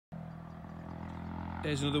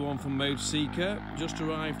Here's another one from Mode Seeker. Just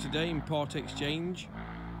arrived today in part exchange.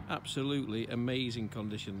 Absolutely amazing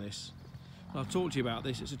condition this. I'll talk to you about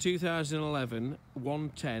this. It's a 2011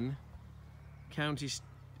 110 county.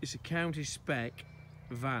 It's a county spec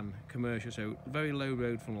van, commercial, so very low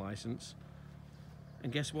road fund licence.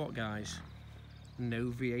 And guess what, guys? No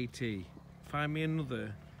VAT. Find me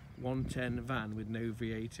another 110 van with no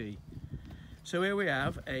VAT. So here we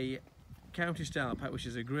have a county style pack, which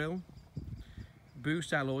is a grille,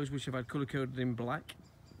 boost alloys, which I've had colour coded in black.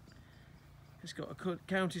 It's got a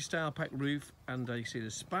county style pack roof, and you see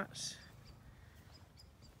the spats.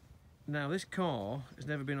 Now this car has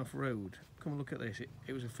never been off road. Come and look at this.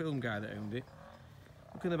 It was a film guy that owned it.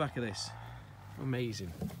 Look at the back of this.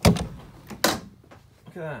 Amazing. Look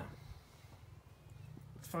at that.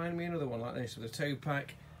 Find me another one like this with a tow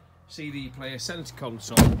pack, CD player, centre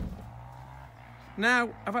console. Now,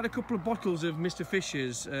 I've had a couple of bottles of Mr.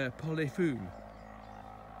 Fisher's Polyfume.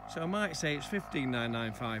 So I might say it's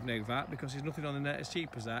 $15,995 no VAT, because there's nothing on the net as cheap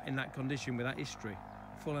as that in that condition with that history.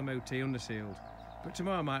 Full MOT, undersealed. But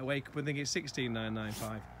tomorrow I might wake up and think it's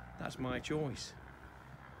 $16,995. That's my choice.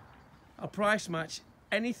 I'll price match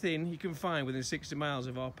anything you can find within 60 miles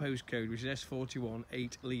of our postcode, which is S41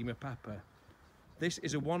 8 Lima Papa. This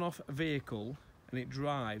is a one-off vehicle and it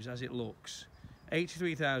drives as it looks.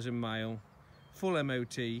 83,000 mile, full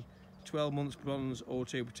MOT, 12 months bronze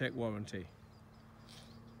auto protect warranty.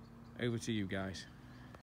 Over to you guys.